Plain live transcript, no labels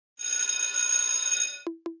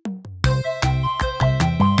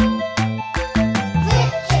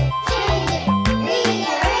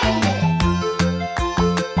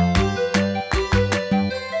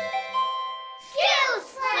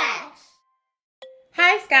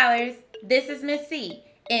Hi scholars, this is Miss C,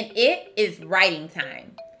 and it is writing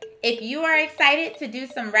time. If you are excited to do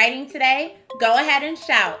some writing today, go ahead and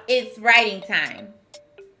shout, it's writing time.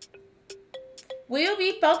 We will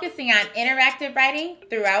be focusing on interactive writing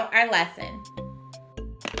throughout our lesson.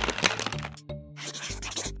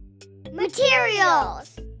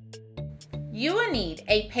 Materials. You will need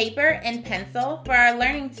a paper and pencil for our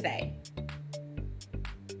learning today.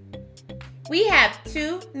 We have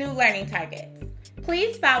 2 new learning targets.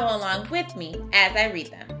 Please follow along with me as I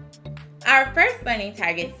read them. Our first learning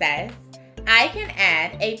target says, I can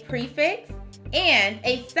add a prefix and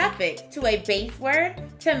a suffix to a base word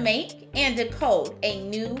to make and decode a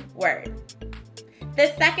new word.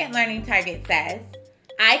 The second learning target says,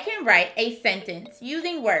 I can write a sentence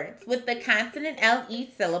using words with the consonant LE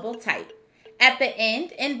syllable type at the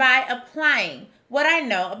end and by applying what I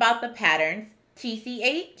know about the patterns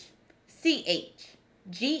TCH, CH,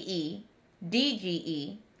 GE,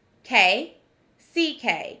 DGE, K,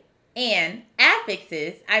 CK, and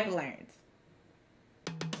affixes I've learned.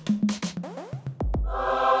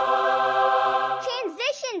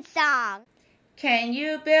 Transition song. Can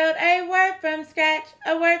you build a word from scratch?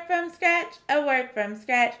 A word from scratch? A word from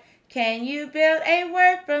scratch? Can you build a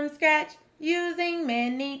word from scratch using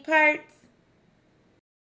many parts?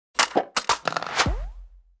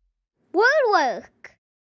 Word work.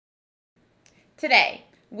 Today,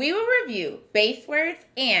 we will review base words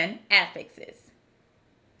and affixes.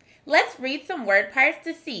 Let's read some word parts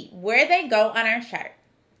to see where they go on our chart.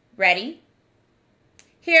 Ready?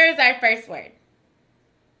 Here is our first word.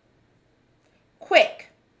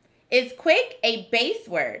 Quick. Is quick a base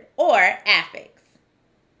word or affix?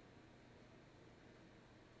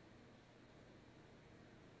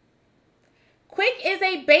 Quick is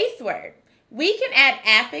a base word. We can add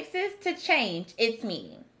affixes to change its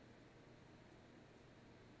meaning.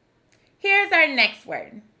 Here's our next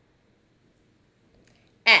word.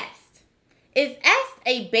 Est. Is est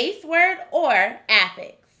a base word or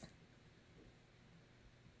affix?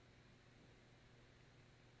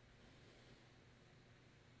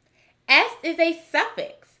 Est is a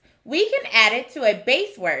suffix. We can add it to a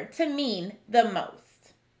base word to mean the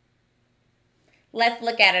most. Let's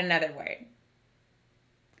look at another word.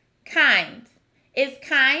 Kind. Is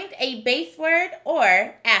kind a base word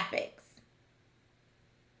or affix?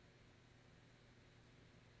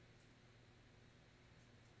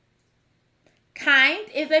 Kind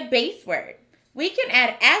is a base word. We can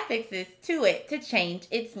add affixes to it to change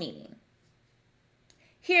its meaning.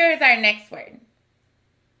 Here is our next word.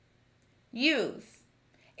 Use.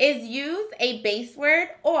 Is use a base word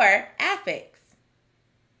or affix?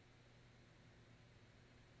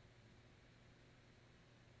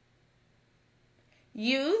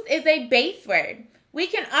 Use is a base word. We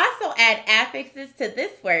can also add affixes to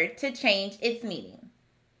this word to change its meaning.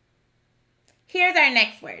 Here's our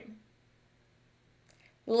next word.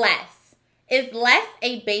 Less. Is less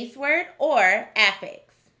a base word or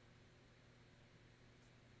affix?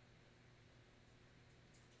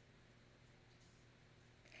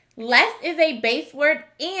 Less is a base word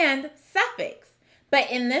and suffix, but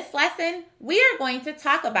in this lesson, we are going to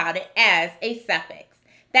talk about it as a suffix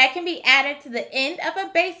that can be added to the end of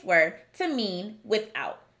a base word to mean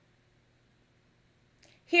without.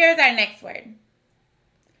 Here's our next word.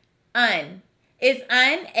 Un. Is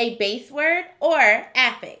un a base word or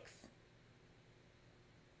affix?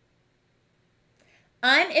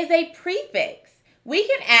 Un is a prefix. We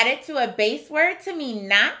can add it to a base word to mean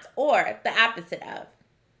not or the opposite of.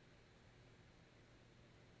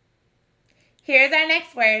 Here's our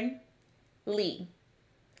next word. Ly.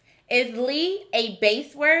 Is ly a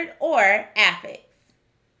base word or affix?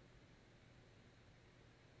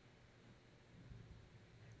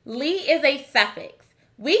 Ly is a suffix.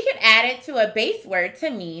 We can add it to a base word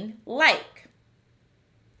to mean like.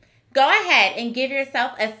 Go ahead and give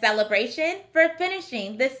yourself a celebration for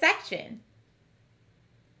finishing this section.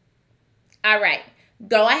 All right,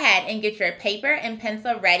 go ahead and get your paper and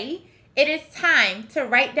pencil ready. It is time to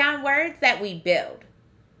write down words that we build.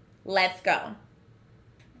 Let's go.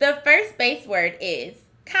 The first base word is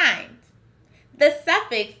kind. The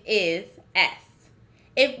suffix is est.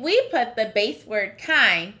 If we put the base word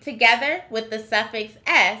kind together with the suffix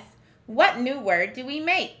s, what new word do we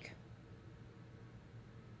make?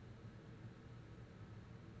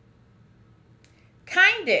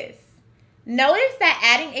 Kindest. Notice that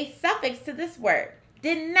adding a suffix to this word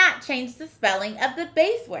did not change the spelling of the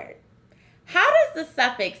base word. How does the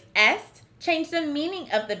suffix est change the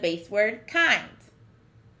meaning of the base word kind?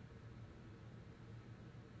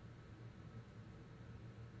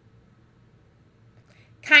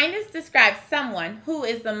 Kindness describes someone who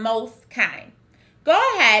is the most kind. Go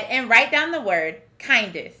ahead and write down the word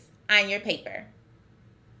kindness on your paper.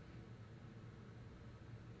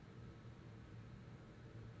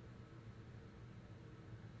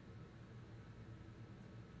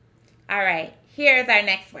 All right, here's our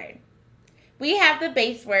next word. We have the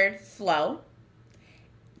base word slow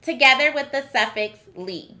together with the suffix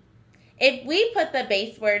 "ly." If we put the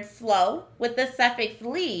base word slow with the suffix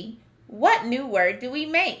 "ly," what new word do we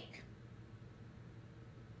make?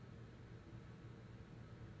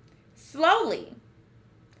 Slowly.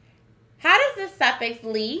 How does the suffix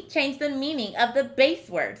 "ly" change the meaning of the base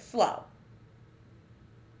word slow?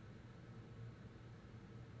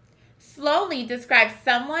 Slowly describes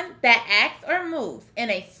someone that acts or moves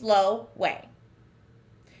in a slow way.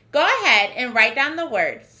 Go ahead and write down the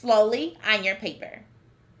word slowly on your paper.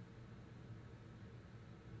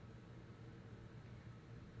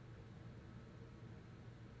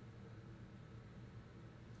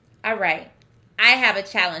 All right, I have a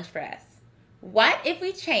challenge for us. What if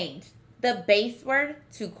we change the base word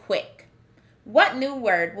to quick? What new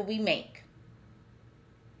word will we make?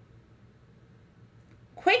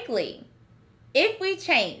 Quickly. If we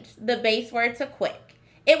change the base word to quick,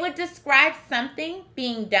 it would describe something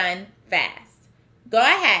being done fast. Go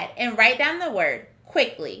ahead and write down the word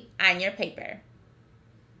quickly on your paper.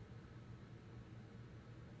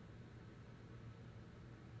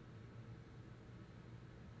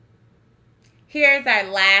 Here's our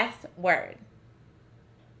last word.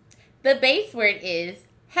 The base word is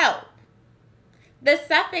help. The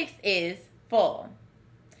suffix is full.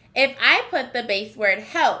 If I put the base word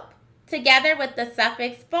help together with the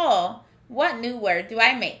suffix full, what new word do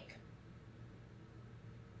I make?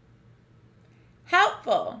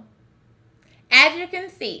 Helpful. As you can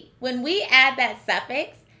see, when we add that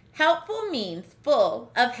suffix, helpful means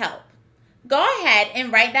full of help. Go ahead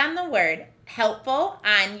and write down the word helpful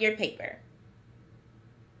on your paper.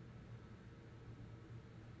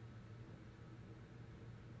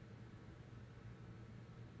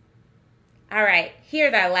 All right,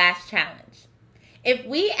 here's our last challenge. If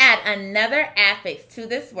we add another affix to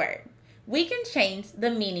this word, we can change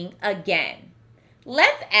the meaning again.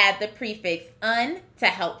 Let's add the prefix "un" to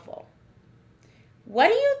helpful. What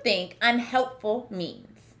do you think unhelpful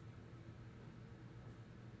means?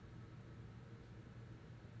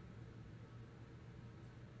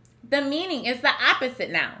 The meaning is the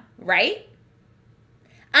opposite now, right?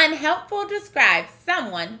 Unhelpful describes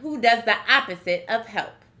someone who does the opposite of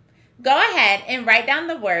help. Go ahead and write down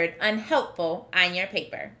the word unhelpful on your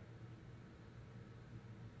paper.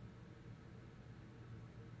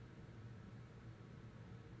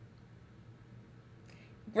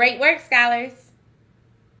 Great work, scholars.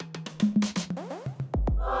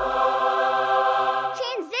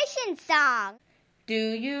 Transition song. Do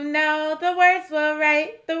you know the words will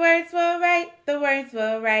write, the words will write, the words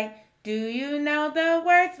will write? Do you know the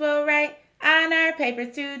words will write on our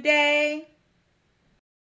papers today?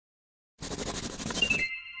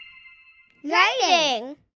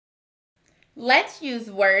 Writing. Let's use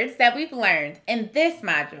words that we've learned in this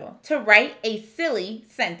module to write a silly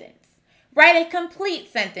sentence. Write a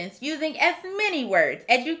complete sentence using as many words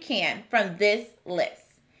as you can from this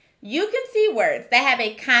list. You can see words that have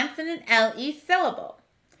a consonant LE syllable.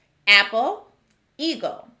 Apple,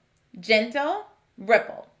 eagle, gentle,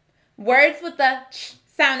 ripple. Words with the ch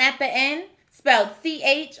sound at the end, spelled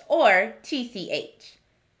CH or TCH.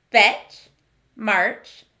 Fetch,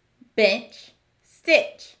 march, bench,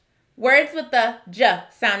 stitch. Words with the j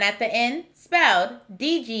sound at the end, spelled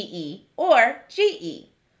DGE or GE.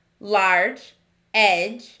 Large,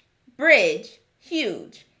 edge, bridge,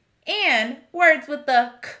 huge. And words with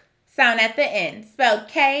the k sound at the end, spelled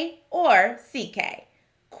K or CK.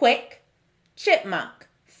 Quick, chipmunk,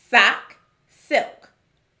 sock, silk.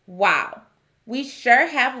 Wow, we sure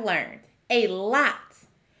have learned a lot.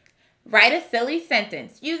 Write a silly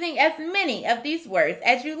sentence using as many of these words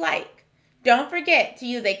as you like. Don't forget to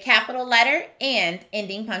use a capital letter and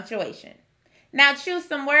ending punctuation. Now choose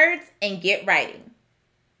some words and get writing.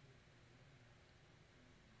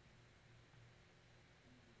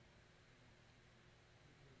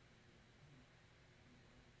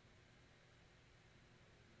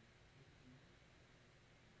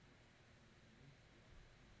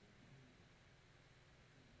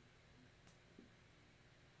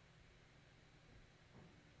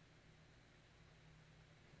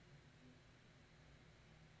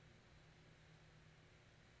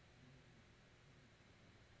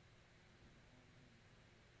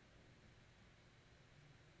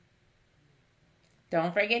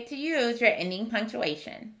 Don't forget to use your ending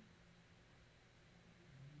punctuation.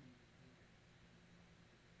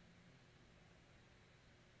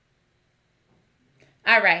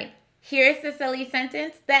 All right, here's the silly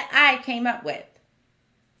sentence that I came up with.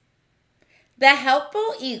 The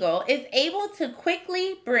helpful eagle is able to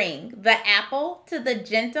quickly bring the apple to the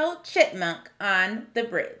gentle chipmunk on the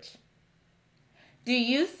bridge. Do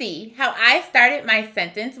you see how I started my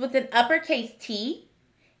sentence with an uppercase T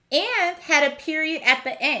and had a period at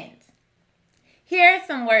the end? Here are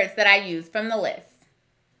some words that I used from the list.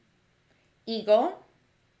 Eagle,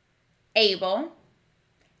 able,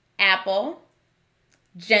 apple,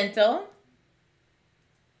 gentle,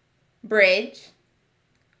 bridge,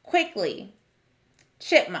 quickly,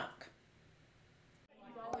 chipmunk.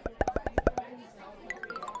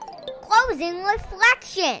 Closing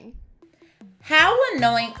reflection. How will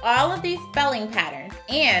knowing all of these spelling patterns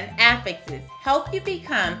and affixes help you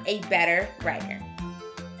become a better writer?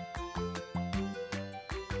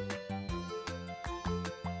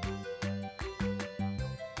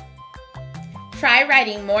 Try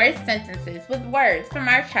writing more sentences with words from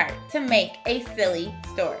our chart to make a silly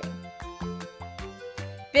story.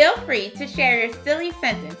 Feel free to share your silly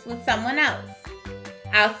sentence with someone else.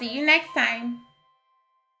 I'll see you next time.